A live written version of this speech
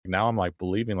now I'm like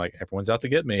believing like everyone's out to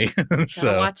get me.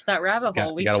 So watch that rabbit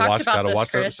hole. We've talked about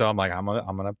this, Chris. So I'm like, I'm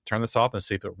gonna turn this off and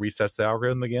see if it resets the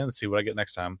algorithm again and see what I get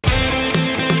next time.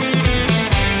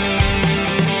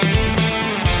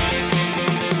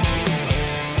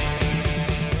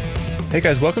 Hey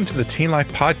guys, welcome to the Teen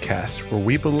Life Podcast, where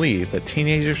we believe that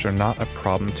teenagers are not a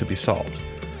problem to be solved,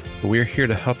 but we are here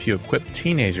to help you equip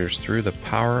teenagers through the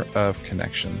power of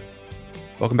connection.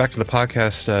 Welcome back to the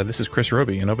podcast. This is Chris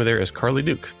Roby, and over there is Carly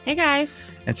Duke. Hey guys.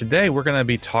 And today we're going to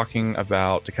be talking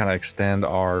about, to kind of extend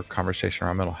our conversation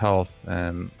around mental health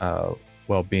and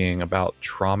well-being, about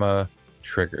trauma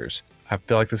triggers. I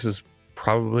feel like this is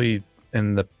probably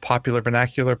in the popular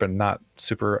vernacular, but not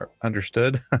super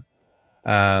understood.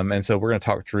 And so we're going to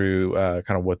talk through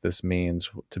kind of what this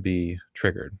means to be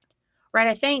triggered. Right.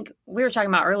 I think we were talking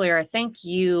about earlier, I think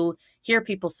you hear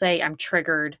people say, I'm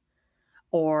triggered,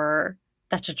 or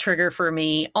that's a trigger for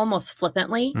me, almost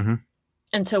flippantly. Mm-hmm.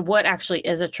 And so what actually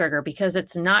is a trigger? Because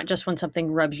it's not just when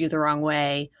something rubs you the wrong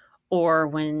way, or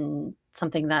when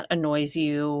something that annoys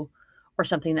you, or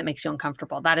something that makes you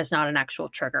uncomfortable. That is not an actual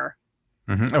trigger.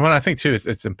 Mm-hmm. And what I think too is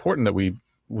it's important that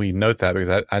we note that,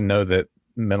 because I know that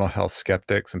mental health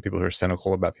skeptics and people who are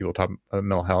cynical about people talking about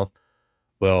mental health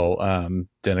will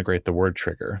denigrate the word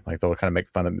trigger. Like they'll kind of make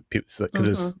fun of people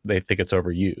because they think it's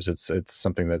overused. It's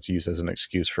something that's used as an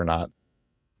excuse for not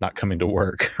coming to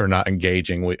work or not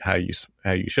engaging with how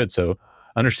you should. So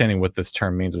understanding what this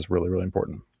term means is really, really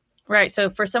important. Right. So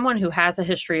for someone who has a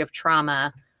history of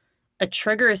trauma, a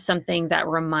trigger is something that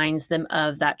reminds them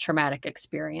of that traumatic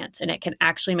experience, and it can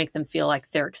actually make them feel like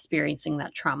they're experiencing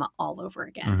that trauma all over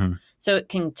again. Mm-hmm. So it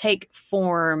can take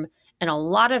form in a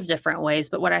lot of different ways.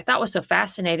 But what I thought was so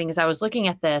fascinating as I was looking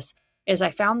at this is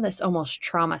I found this almost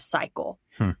trauma cycle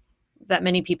that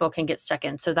many people can get stuck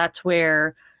in. So that's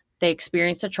where they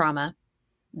experience a trauma.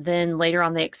 Then later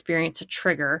on, they experience a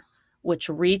trigger, which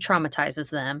re-traumatizes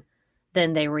them.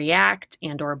 Then they react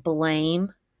and or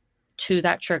blame to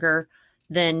that trigger.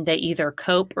 Then they either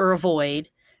cope or avoid.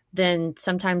 Then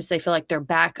sometimes they feel like they're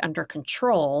back under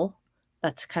control.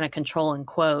 That's kind of control in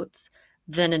quotes.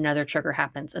 Then another trigger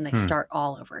happens and they start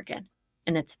all over again.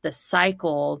 And it's the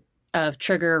cycle of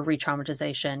trigger,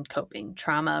 re-traumatization, coping,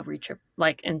 trauma,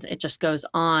 and it just goes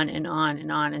on and on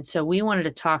and on. And so we wanted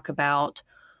to talk about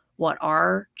what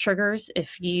are triggers.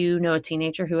 If you know a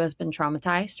teenager who has been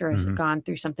traumatized or has gone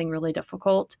through something really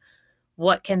difficult,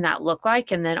 what can that look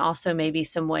like? And then also maybe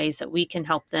some ways that we can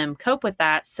help them cope with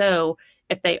that. So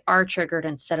if they are triggered,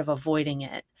 instead of avoiding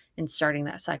it and starting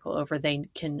that cycle over, they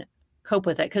can cope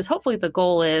with it. Because hopefully the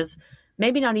goal is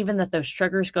maybe not even that those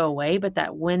triggers go away, but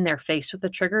that when they're faced with the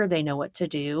trigger, they know what to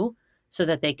do so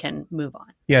that they can move on.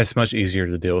 Yeah, it's much easier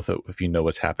to deal with it if you know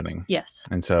what's happening. Yes.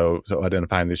 And so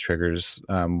identifying these triggers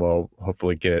will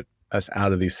hopefully get us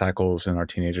out of these cycles and our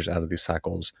teenagers out of these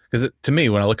cycles. Because to me,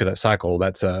 when I look at that cycle,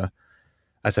 that's a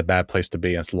bad place to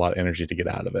be. It's a lot of energy to get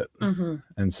out of it. Mm-hmm.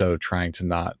 And so trying to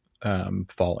not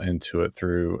fall into it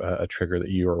through a trigger that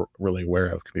you are really aware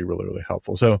of can be really, really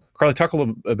helpful. So Carly, talk a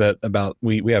little bit about,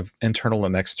 we have internal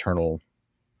and external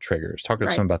triggers. Talk to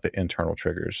us some about the internal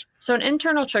triggers. So an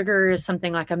internal trigger is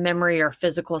something like a memory or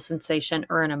physical sensation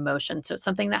or an emotion. So it's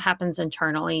something that happens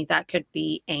internally. That could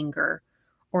be anger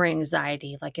or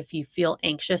anxiety. Like if you feel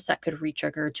anxious, that could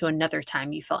re-trigger to another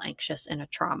time you felt anxious in a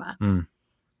trauma.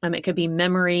 It could be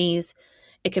memories.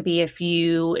 It could be if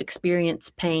you experience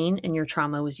pain and your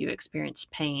trauma was you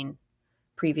experienced pain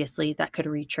previously, that could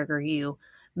re-trigger you.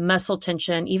 Muscle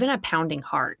tension, even a pounding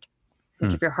heart.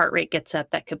 Like if your heart rate gets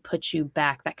up, that could put you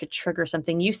back. That could trigger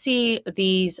something. You see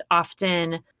these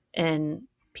often in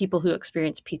people who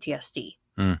experience PTSD.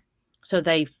 So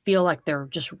they feel like they're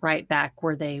just right back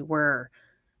where they were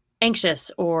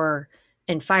anxious or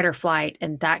in fight or flight,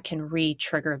 and that can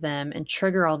re-trigger them and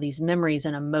trigger all these memories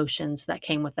and emotions that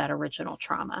came with that original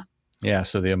trauma. Yeah,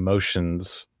 so the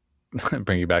emotions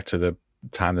bring you back to the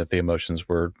time that the emotions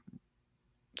were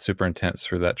super intense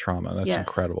through that trauma. That's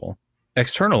incredible.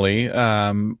 Externally,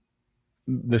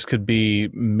 this could be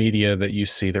media that you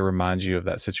see that reminds you of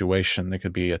that situation. It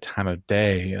could be a time of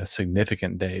day, a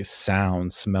significant day,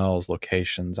 sounds, smells,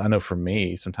 locations. I know for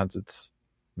me, sometimes it's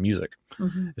music.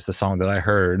 It's the song that I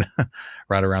heard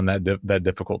right around that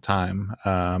difficult time,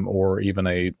 or even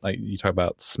like you talk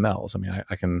about smells. I mean,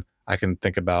 I can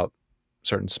think about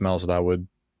certain smells that I would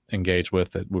engage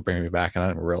with that would bring me back, and I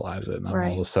didn't realize it. And I'm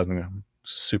all of a sudden I'm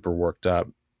super worked up.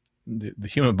 The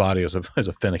human body is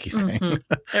a finicky thing.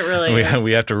 It really is.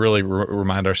 We have to really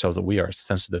remind ourselves that we are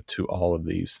sensitive to all of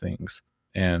these things,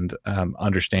 and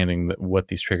understanding that what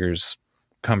these triggers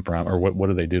come from, or what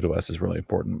do they do to us, is really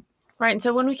important. Right. And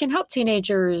so when we can help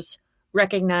teenagers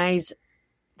recognize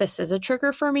this is a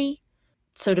trigger for me.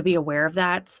 So to be aware of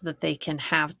that so that they can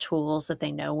have tools that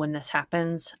they know when this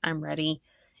happens, I'm ready.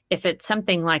 If it's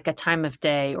something like a time of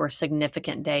day or a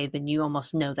significant day, then you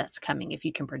almost know that's coming. If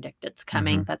you can predict it's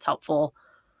coming, that's helpful.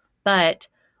 But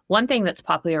one thing that's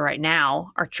popular right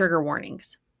now are trigger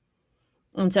warnings.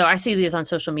 And so I see these on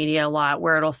social media a lot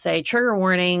where it'll say, trigger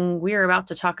warning, we are about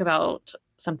to talk about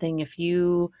something. If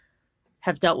you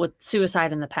have dealt with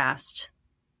suicide in the past,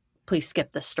 please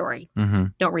skip this story.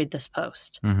 Don't read this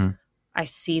post. I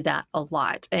see that a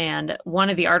lot. And one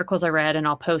of the articles I read, and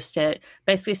I'll post it,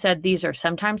 basically said these are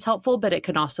sometimes helpful, but it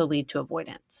can also lead to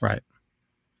avoidance. Right.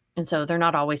 And so they're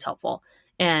not always helpful.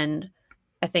 And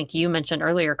I think you mentioned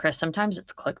earlier, Chris, sometimes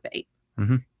it's clickbait.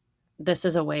 This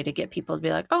is a way to get people to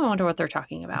be like, oh, I wonder what they're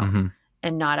talking about,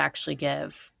 and not actually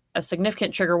give a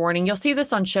significant trigger warning. You'll see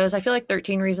this on shows. I feel like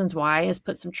 13 Reasons Why has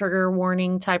put some trigger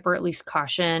warning type, or at least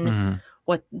caution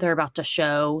what they're about to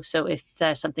show. So if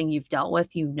that's something you've dealt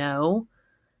with, you know,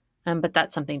 but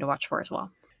that's something to watch for as well.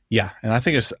 Yeah. And I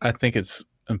think it's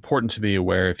important to be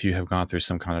aware if you have gone through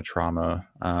some kind of trauma,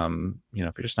 if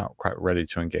you're just not quite ready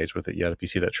to engage with it yet, if you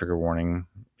see that trigger warning,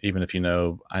 even if you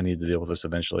know I need to deal with this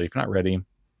eventually, if you're not ready,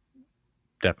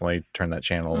 definitely turn that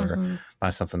channel or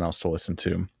find something else to listen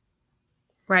to.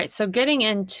 Right. So getting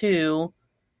into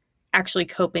actually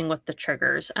coping with the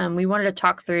triggers, we wanted to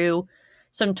talk through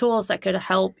some tools that could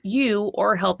help you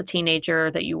or help a teenager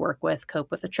that you work with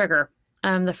cope with a trigger.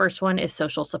 The first one is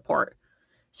social support.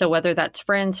 So whether that's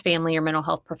friends, family, or mental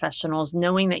health professionals,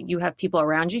 knowing that you have people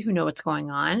around you who know what's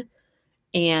going on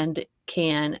and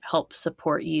can help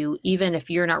support you, even if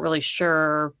you're not really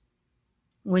sure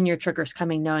when your trigger's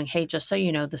coming, knowing, hey, just so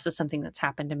you know, this is something that's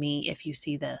happened to me. If you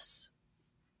see this,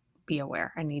 be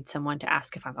aware. I need someone to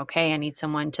ask if I'm okay. I need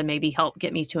someone to maybe help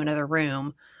get me to another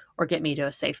room or get me to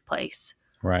a safe place.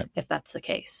 Right. If that's the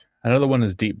case. Another one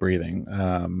is deep breathing.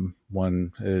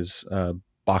 One is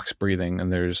box breathing.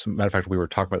 And matter of fact, we were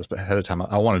talking about this ahead of time.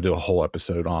 I want to do a whole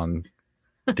episode on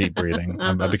deep breathing.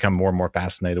 I've become more and more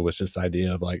fascinated with this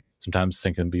idea of like, sometimes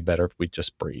thinking it'd be better if we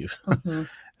just breathe.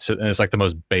 So, and it's like the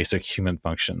most basic human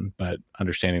function, but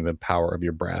understanding the power of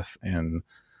your breath and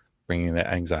bringing that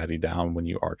anxiety down when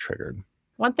you are triggered.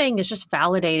 One thing is just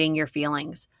validating your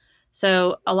feelings.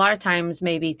 So a lot of times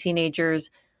maybe teenagers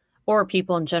or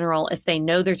people in general, if they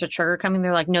know there's a trigger coming,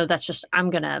 they're like, no, that's just,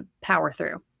 I'm going to power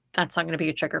through. That's not going to be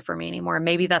a trigger for me anymore.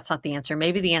 Maybe that's not the answer.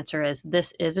 Maybe the answer is,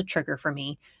 this is a trigger for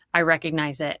me. I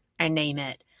recognize it. I name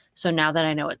it. So now that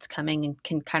I know it's coming and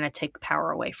can kind of take power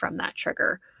away from that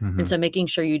trigger. And so making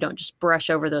sure you don't just brush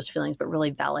over those feelings, but really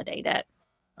validate it.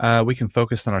 We can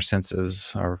focus on our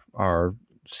senses, our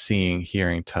seeing,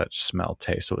 hearing, touch, smell,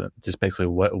 taste. So just basically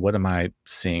what am I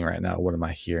seeing right now? What am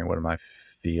I hearing? What am I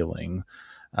feeling?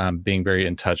 Being very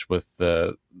in touch with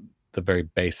the very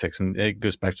basics. And it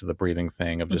goes back to the breathing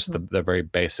thing of just the very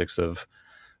basics of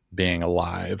being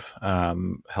alive,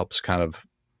 helps kind of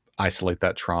isolate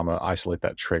that trauma, isolate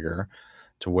that trigger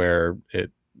to where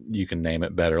you can name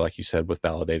it better, like you said, with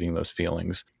validating those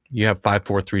feelings. You have 5,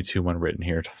 4, 3, 2, 1 written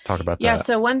here. Talk about that. Yeah.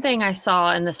 So one thing I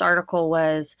saw in this article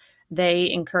was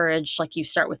they encouraged, like, you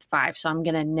start with 5. So I'm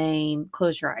going to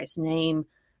close your eyes, name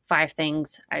 5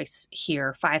 things I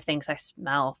hear, 5 things I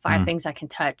smell, 5 things I can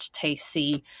touch, taste,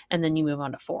 see, and then you move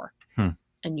on to 4.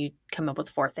 And you come up with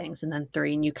 4 things and then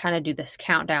 3, and you kind of do this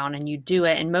countdown and you do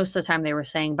it. And most of the time they were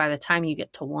saying by the time you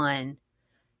get to 1,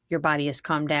 your body has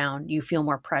calmed down. You feel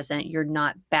more present. You're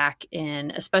not back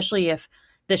in, especially if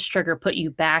this trigger put you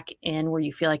back in where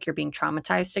you feel like you're being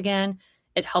traumatized again.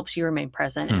 It helps you remain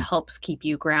present. It helps keep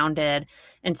you grounded.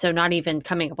 And so not even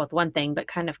coming up with one thing, but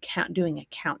kind of doing a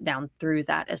countdown through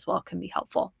that as well can be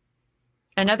helpful.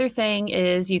 Another thing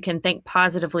is you can think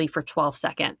positively for 12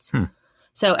 seconds.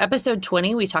 So episode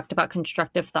 20, we talked about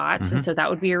constructive thoughts. And so that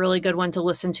would be a really good one to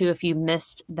listen to if you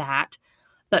missed that.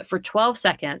 But for 12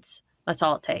 seconds, that's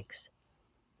all it takes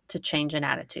to change an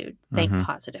attitude. Think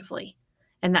positively.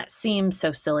 And that seems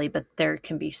so silly, but there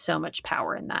can be so much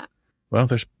power in that. Well,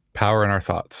 there's power in our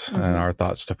thoughts, and our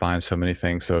thoughts define so many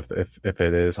things. So if it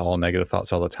is all negative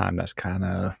thoughts all the time, that's kind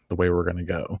of the way we're going to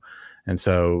go. And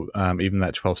so even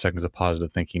that 12 seconds of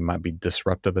positive thinking might be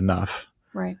disruptive enough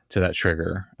to that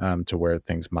trigger to where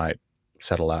things might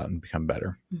settle out and become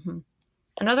better.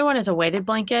 Another one is a weighted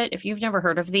blanket. If you've never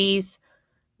heard of these,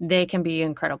 they can be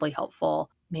incredibly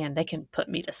helpful. Man, they can put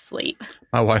me to sleep.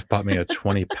 My wife bought me a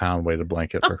 20-pound weighted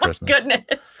blanket for Christmas.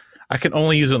 Goodness. I can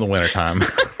only use it in the wintertime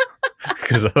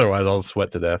because otherwise I'll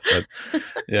sweat to death. But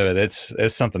yeah, but it's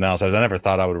something else. I never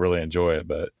thought I would really enjoy it,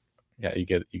 but yeah, you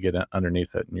get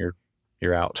underneath it and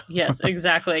you're out. Yes,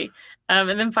 exactly. And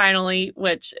then finally,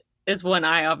 which is one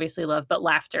I obviously love, but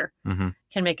laughter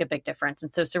can make a big difference.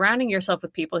 And so surrounding yourself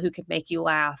with people who can make you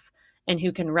laugh and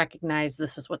who can recognize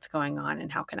this is what's going on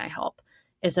and how can I help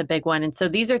is a big one. And so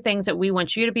these are things that we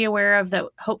want you to be aware of that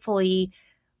hopefully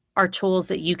are tools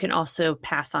that you can also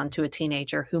pass on to a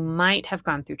teenager who might have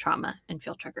gone through trauma and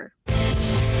feel triggered.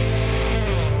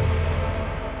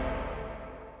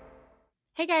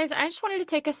 Hey guys, I just wanted to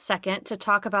take a second to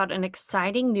talk about an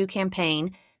exciting new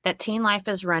campaign that Teen Life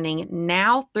is running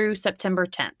now through September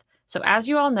 10th. So as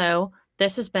you all know,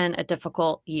 this has been a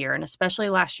difficult year, and especially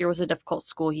last year was a difficult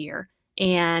school year.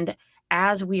 And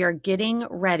as we are getting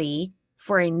ready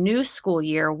for a new school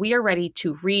year, we are ready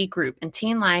to regroup, and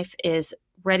Teen Life is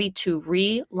ready to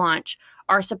relaunch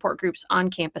our support groups on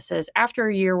campuses after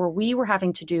a year where we were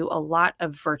having to do a lot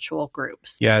of virtual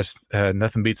groups. Yes,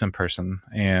 nothing beats in person.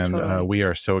 And Totally. We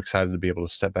are so excited to be able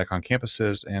to step back on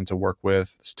campuses and to work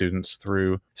with students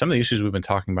through some of the issues we've been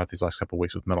talking about these last couple of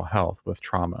weeks with mental health, with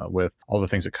trauma, with all the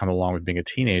things that come along with being a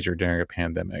teenager during a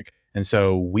pandemic. And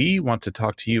so we want to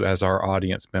talk to you as our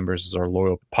audience members, as our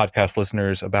loyal podcast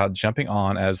listeners, about jumping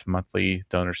on as monthly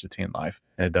donors to Teen Life.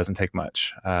 And it doesn't take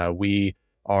much. We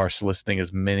are soliciting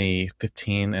as many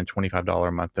 $15 and $25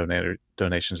 a month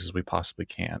donations as we possibly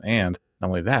can. And not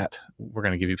only that, we're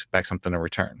going to give you back something in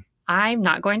return. I'm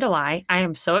not going to lie. I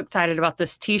am so excited about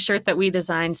this t-shirt that we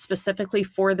designed specifically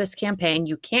for this campaign.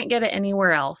 You can't get it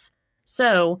anywhere else.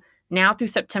 So now through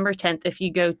September 10th, if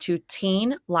you go to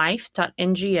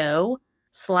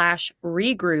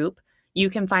teenlife.ngo/regroup, you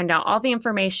can find out all the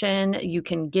information. You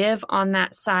can give on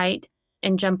that site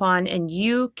and jump on, and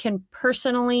you can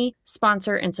personally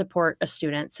sponsor and support a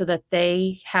student so that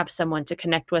they have someone to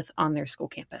connect with on their school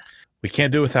campus. We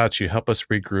can't do it without you. Help us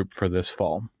regroup for this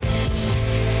fall.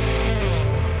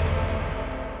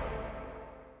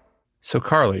 So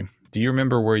Carly, do you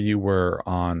remember where you were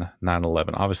on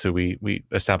 9/11? Obviously, we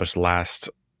established last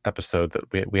episode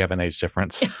that we have an age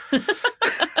difference.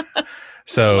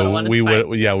 So we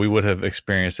would have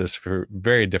experienced this for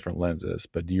very different lenses.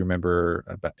 But do you remember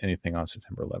about anything on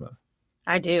September 11th?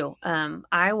 I do.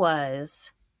 I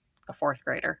was a fourth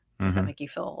grader. Does that make you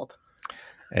feel old?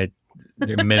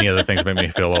 There are many other things that make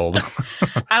me feel old.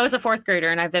 I was a fourth grader,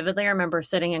 and I vividly remember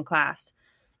sitting in class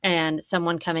and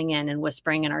someone coming in and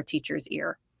whispering in our teacher's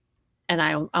ear. And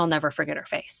I'll never forget her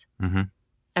face. Mm-hmm.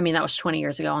 I mean, that was 20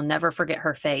 years ago. I'll never forget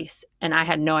her face. And I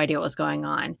had no idea what was going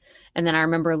on. And then I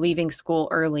remember leaving school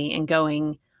early and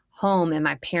going home and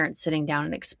my parents sitting down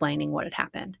and explaining what had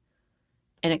happened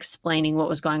and explaining what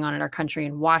was going on in our country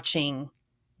and watching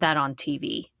that on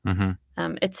TV.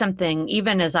 Mm-hmm. It's something,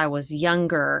 even as I was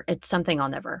younger, it's something I'll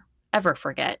never, ever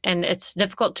forget. And it's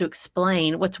difficult to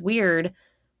explain. What's weird,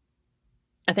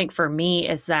 I think for me,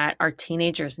 is that our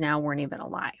teenagers now weren't even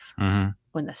alive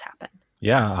when this happened.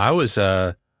 Yeah, I was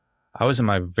in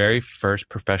my very first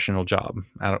professional job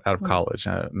out of college.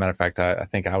 Matter of fact, I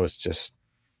think I was just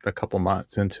a couple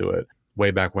months into it.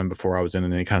 Way back when, before I was in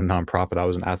any kind of nonprofit, I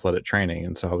was in athletic training.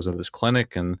 And so I was at this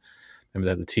clinic, and maybe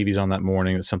that the TV's on that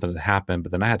morning, that something had happened,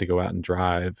 but then I had to go out and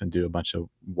drive and do a bunch of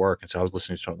work. And so I was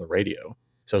listening to it on the radio.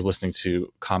 So I was listening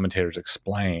to commentators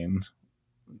explain,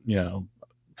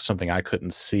 something I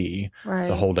couldn't see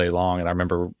the whole day long. And I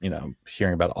remember,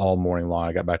 hearing about it all morning long.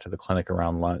 I got back to the clinic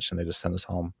around lunch and they just sent us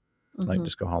home, like,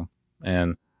 just go home.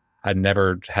 And I'd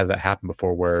never had that happen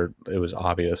before, where it was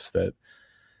obvious that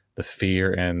the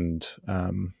fear and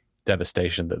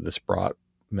devastation that this brought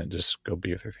meant just go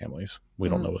be with your families. We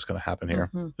don't know what's going to happen here.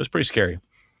 It was pretty scary.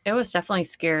 It was definitely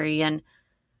scary. And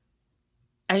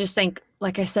I just think,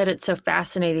 like I said, it's so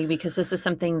fascinating because this is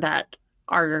something that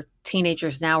our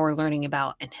teenagers now are learning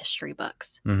about in history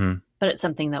books, but it's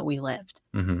something that we lived.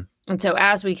 And so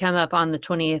as we come up on the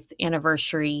 20th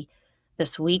anniversary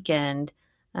this weekend,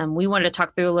 we wanted to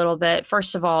talk through a little bit.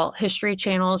 First of all, History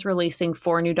Channel is releasing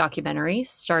 4 new documentaries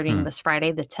starting this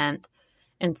Friday, the 10th.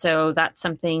 And so that's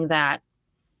something that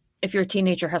if your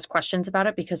teenager has questions about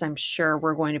it, because I'm sure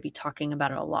we're going to be talking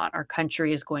about it a lot, our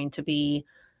country is going to be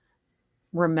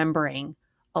remembering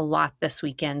a lot this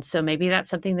weekend. So maybe that's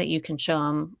something that you can show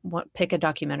them. Pick a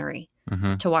documentary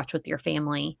to watch with your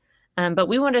family. But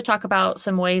we want to talk about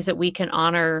some ways that we can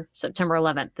honor September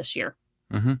 11th this year.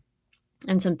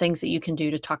 And some things that you can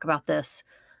do to talk about this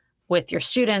with your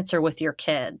students or with your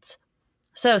kids.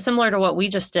 So similar to what we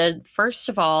just did, first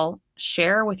of all,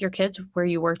 share with your kids where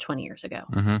you were 20 years ago.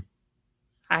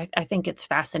 I think it's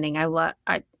fascinating.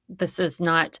 This is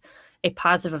not a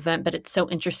positive event, but it's so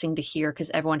interesting to hear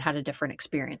because everyone had a different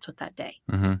experience with that day.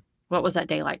 What was that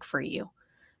day like for you?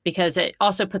 Because it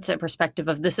also puts it in perspective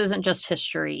of this isn't just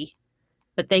history.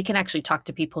 but they can actually talk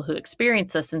to people who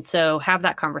experience this. And so have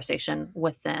that conversation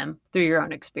with them through your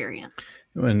own experience.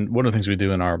 And one of the things we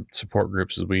do in our support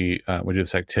groups is we do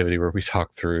this activity where we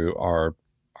talk through our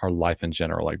life in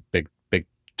general, like big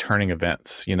turning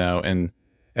events, and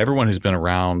everyone who's been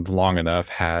around long enough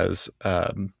has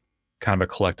kind of a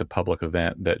collective public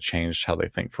event that changed how they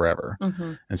think forever.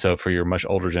 Mm-hmm. And so for your much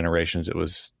older generations, it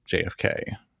was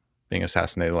JFK being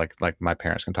assassinated. Like my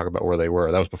parents can talk about where they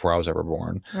were. That was before I was ever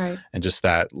born. Right. And just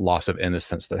that loss of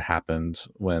innocence that happened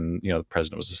when, the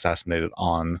president was assassinated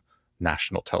on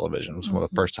national television. It was one of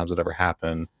the first times it ever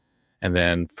happened. And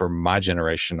then for my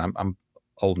generation, I'm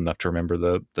old enough to remember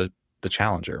the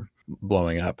Challenger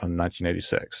blowing up in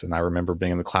 1986. And I remember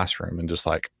being in the classroom and just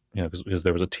because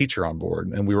there was a teacher on board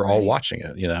and we were all watching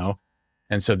it,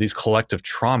 And so these collective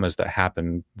traumas that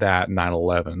happened, that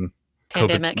 9/11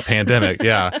 pandemic,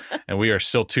 yeah. And we are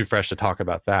still too fresh to talk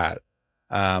about that.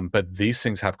 But these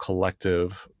things have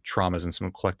collective traumas and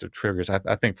some collective triggers.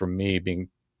 I think for me, being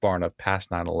far enough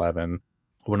past 9/11,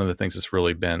 one of the things that's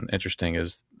really been interesting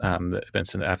is the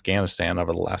events in Afghanistan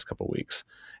over the last couple of weeks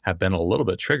have been a little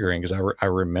bit triggering because I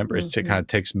remember it kind of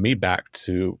takes me back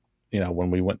to,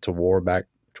 when we went to war back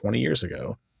 20 years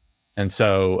ago. And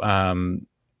so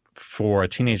for a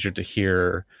teenager to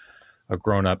hear a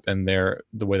grown-up and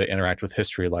the way they interact with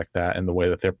history like that and the way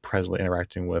that they're presently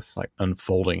interacting with like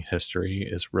unfolding history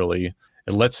is really,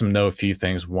 it lets them know a few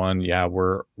things. One, yeah,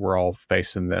 we're all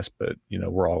facing this, but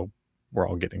we're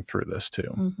all getting through this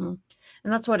too. Mm-hmm.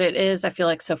 And that's what it is. I feel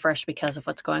like so fresh because of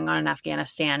what's going on in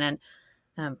Afghanistan.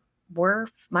 And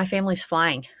my family's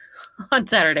flying on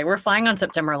Saturday. We're flying on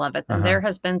September 11th. And there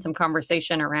has been some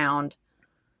conversation around,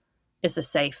 is this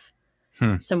safe?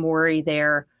 Some worry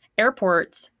there.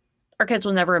 Airports, our kids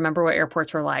will never remember what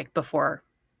airports were like before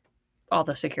all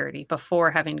the security,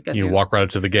 before having to go through. You walk right up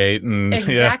to the gate. And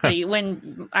exactly. Yeah.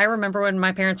 When I remember when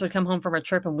my parents would come home from a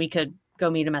trip and we could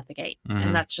go meet them at the gate.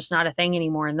 And that's just not a thing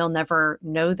anymore. And they'll never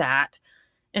know that.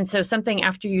 And so something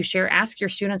after you share, ask your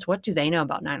students, what do they know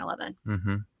about 9/11?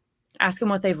 Mm-hmm. Ask them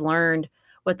what they've learned,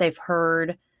 what they've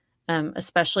heard,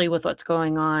 especially with what's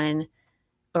going on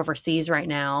overseas right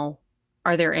now.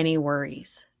 Are there any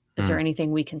worries? Is there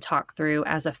anything we can talk through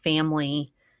as a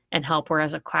family and help or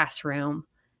as a classroom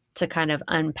to kind of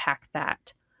unpack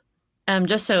that?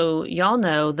 Just so y'all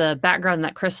know, the background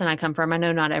that Chris and I come from, I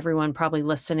know not everyone probably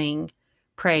listening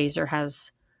prays or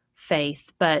has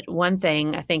faith, but one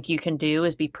thing I think you can do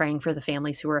is be praying for the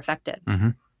families who were affected. Mm-hmm.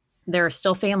 There are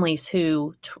still families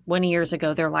who 20 years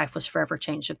ago, their life was forever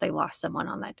changed if they lost someone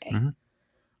on that day. Mm-hmm.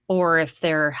 Or if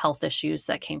there are health issues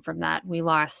that came from that. We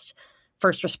lost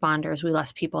first responders, we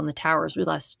lost people in the towers, we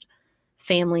lost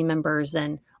family members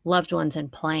and loved ones in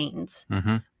planes.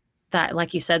 Mm-hmm. That,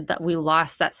 like you said, that we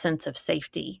lost that sense of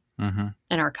safety in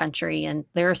our country. And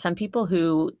there are some people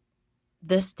who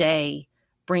this day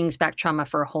brings back trauma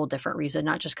for a whole different reason,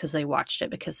 not just because they watched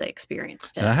it, because they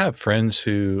experienced it. And I have friends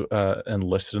who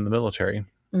enlisted in the military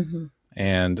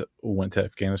and went to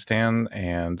Afghanistan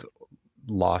and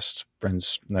lost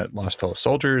fellow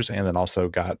soldiers, and then also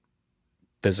got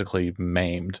physically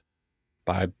maimed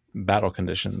by battle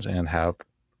conditions and have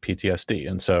PTSD.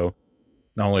 And so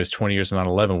not only is 20 years of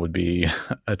 9/11 would be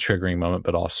a triggering moment,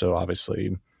 but also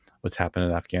obviously what's happened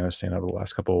in Afghanistan over the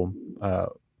last couple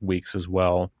weeks as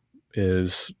well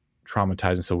is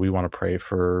traumatizing. So we want to pray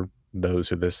for those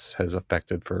who this has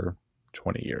affected for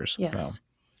 20 years. Yes.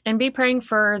 And be praying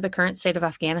for the current state of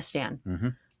Afghanistan. Mm-hmm.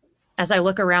 As I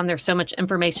look around, there's so much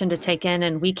information to take in,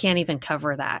 and we can't even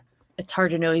cover that. It's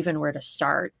hard to know even where to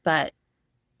start, but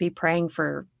be praying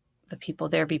for the people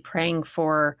there. Be praying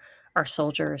for our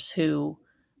soldiers who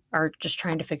are just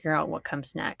trying to figure out what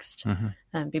comes next.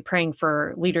 Mm-hmm. Be praying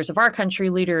for leaders of our country,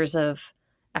 leaders of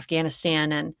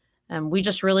Afghanistan. And we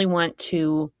just really want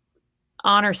to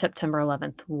honor September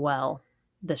 11th well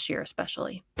this year,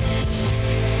 especially.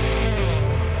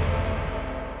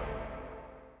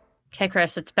 Okay,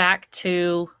 Chris, it's back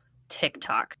to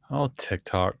TikTok. Oh,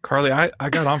 TikTok. Carly, I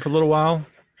got on for a little while.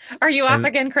 Are you off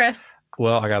again, Chris?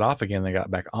 Well, I got off again. They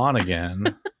got back on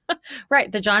again.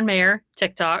 Right. The John Mayer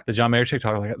TikTok.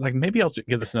 Like maybe I'll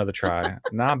give this another try.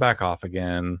 Now I'm back off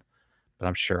again, but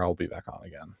I'm sure I'll be back on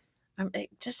again. It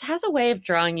just has a way of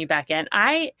drawing you back in.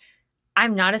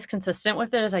 I'm not as consistent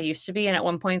with it as I used to be. And at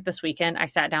one point this weekend, I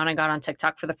sat down and got on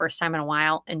TikTok for the first time in a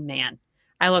while. And man,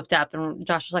 I looked up and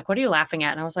Josh was like, "What are you laughing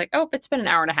at?" And I was like, "Oh, it's been an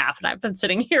hour and a half. And I've been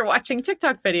sitting here watching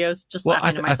TikTok videos, just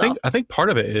laughing to myself." I think part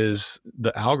of it is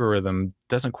the algorithm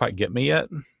doesn't quite get me yet.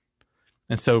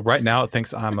 And so right now it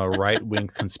thinks I'm a right-wing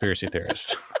conspiracy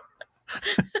theorist.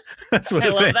 That's what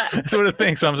it thinks. That's what it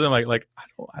thinks. So I'm saying like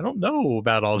I don't know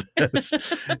about all this.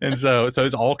 And so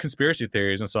it's all conspiracy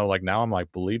theories. And so like now I'm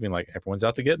like believing like everyone's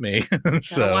out to get me.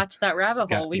 So watch that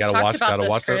rabbit hole. We've talked about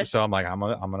this, Chris. So I'm like, I'm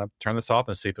gonna turn this off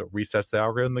and see if it resets the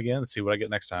algorithm again and see what I get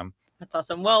next time. That's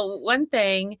awesome. Well, one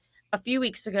thing, a few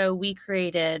weeks ago, we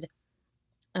created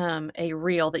a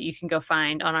reel that you can go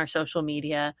find on our social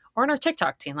media or on our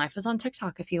TikTok. Teen Life is on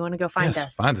TikTok if you want to go find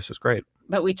us. Find us. It's great.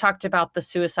 But we talked about the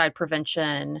suicide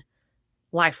prevention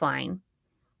lifeline,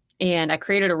 and I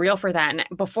created a reel for that.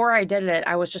 And before I did it,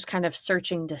 I was just kind of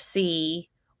searching to see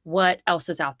what else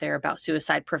is out there about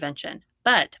suicide prevention.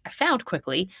 But I found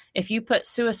quickly, if you put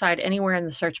suicide anywhere in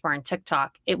the search bar in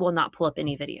TikTok, it will not pull up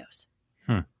any videos.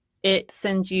 It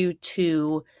sends you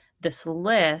to this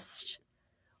list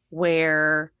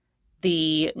where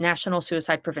the National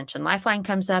Suicide Prevention Lifeline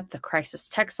comes up, the crisis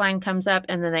text line comes up,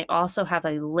 and then they also have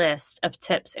a list of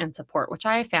tips and support, which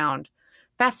I found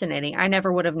fascinating. I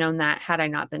never would have known that had I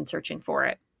not been searching for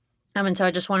it. And so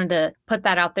I just wanted to put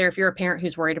that out there. If you're a parent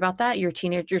who's worried about that, your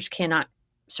teenagers cannot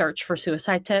search for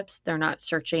suicide tips. They're not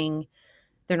searching.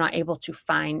 They're not able to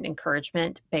find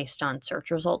encouragement based on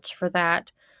search results for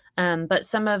that. But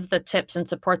some of the tips and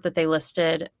support that they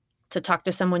listed: to talk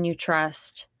to someone you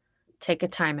trust, take a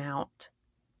time out,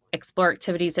 explore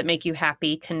activities that make you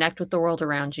happy, connect with the world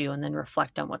around you, and then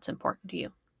reflect on what's important to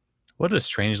you. What a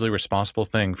strangely responsible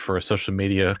thing for a social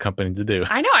media company to do.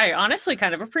 I know. I honestly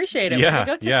kind of appreciate it.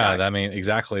 Yeah. I mean,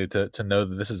 exactly. To know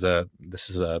that this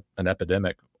is an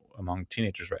epidemic among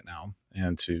teenagers right now,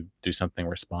 and to do something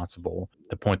responsible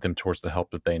to point them towards the help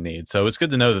that they need. So it's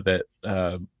good to know that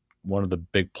one of the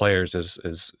big players is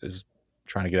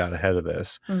trying to get out ahead of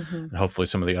this, and hopefully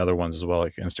some of the other ones as well,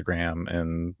 like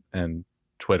Instagram and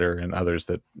Twitter and others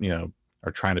that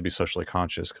are trying to be socially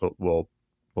conscious will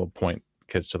point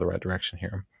kids to the right direction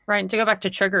here. Right. And to go back to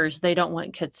triggers, they don't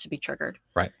want kids to be triggered.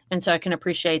 Right. And so I can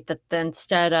appreciate that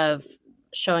instead of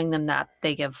showing them that,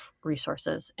 they give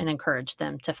resources and encourage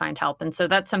them to find help. And so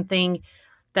that's something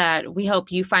that we hope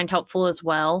you find helpful as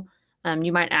well.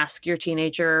 You might ask your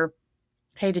teenager,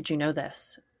 hey, did you know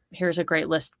this? Here's a great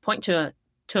list. Point to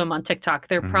them on TikTok.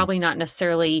 They're probably not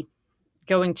necessarily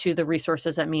going to the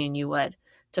resources that me and you would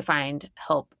to find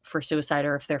help for suicide,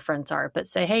 or if their friends are. But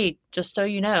say, hey, just so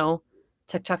you know,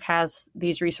 TikTok has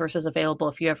these resources available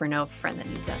if you ever know of a friend that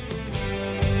needs it.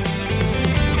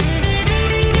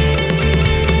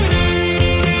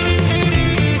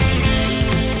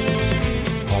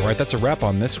 All right, that's a wrap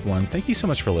on this one. Thank you so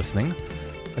much for listening.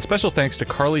 A special thanks to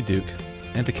Carly Duke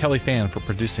and to Kelly Fan for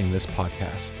producing this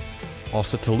podcast.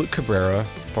 Also to Luke Cabrera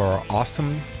for our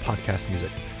awesome podcast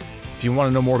music. If you want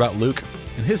to know more about Luke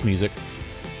and his music,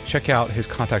 check out his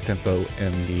contact info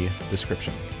in the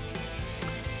description.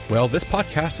 Well, this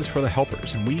podcast is for the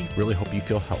helpers, and we really hope you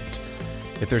feel helped.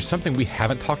 If there's something we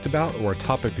haven't talked about or a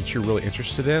topic that you're really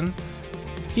interested in,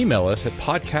 email us at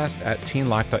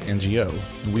podcast@teenlife.ngo,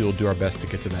 and we will do our best to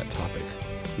get to that topic.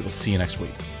 We will see you next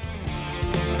week.